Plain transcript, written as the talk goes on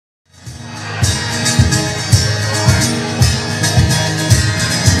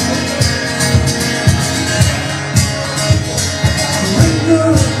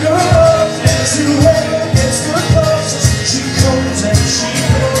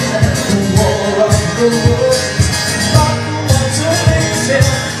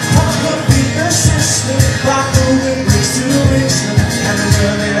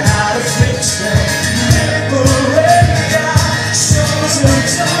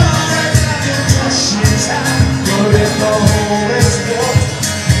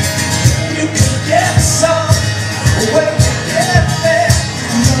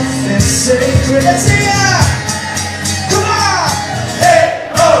Let's see ya! Come on!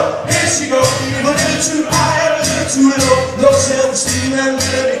 Hey, oh, here she goes. A little too high, a little too low. Low self-esteem and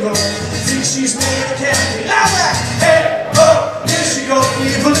let it go. Think she's made a candy. Louder! Hey, oh, here she goes. A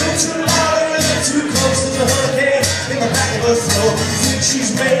little too loud, a little too close to the hurricane in the back of her throat. Think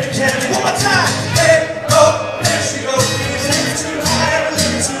she's made a candy. One more time! Hey, oh, here she goes. A little too high, a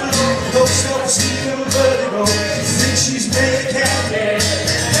little too low. Low self-esteem and vertigo. Think she's made a candy.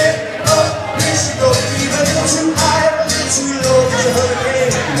 Hey, oh. She goes even a little too high, a little too low. There's a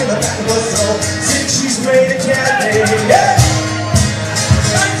hurricane in the back of her throat. Think she's made a candy. Yeah!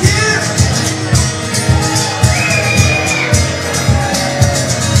 Thank you!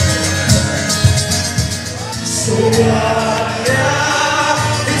 So what now?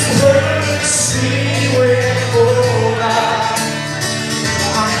 It's worth to see we're over.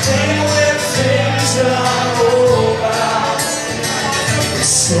 I hate when things are over.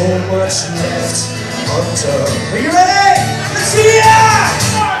 So much left undone. Are you ready? Let's see ya!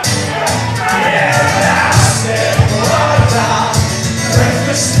 Yeah, I said, what about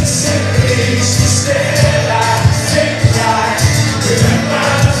breakfast and simply? She said, I think I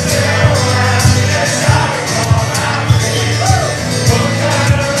remember the film as I recall my face. What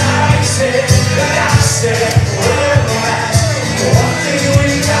kind of life said that I said, well, that's the one thing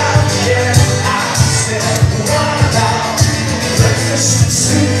we got. Yeah, I said, what about breakfast and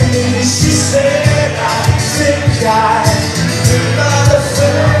simply? She said, I think I remember the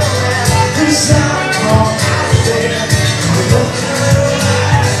film as I recall my face. What kind of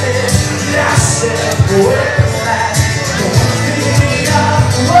life is that I said, well, that's the one thing we got.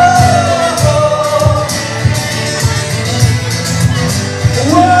 Whoa,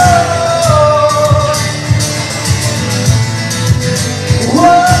 whoa, whoa.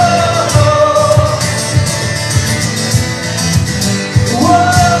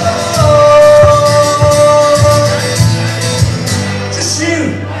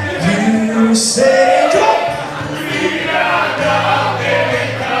 You say, come on!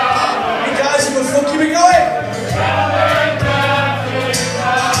 Hey guys, you gonna keep it going?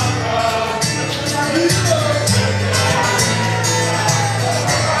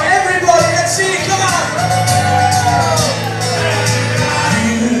 Everybody, let's see it, come on!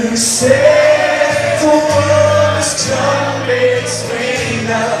 You say the world has come between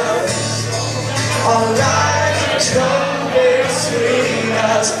us. Our lives have come between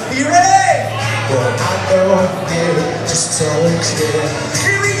us. Are you ready? But I know you just don't care.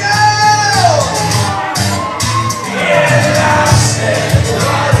 Here we go! Yeah, I said,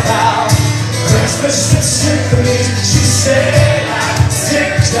 what about breakfast and symphonies? She said, I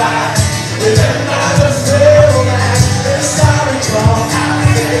think I remember the film as I recall.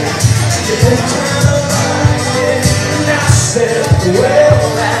 I think you kind of like it. And I said, well,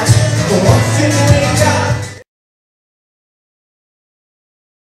 that's the one thing we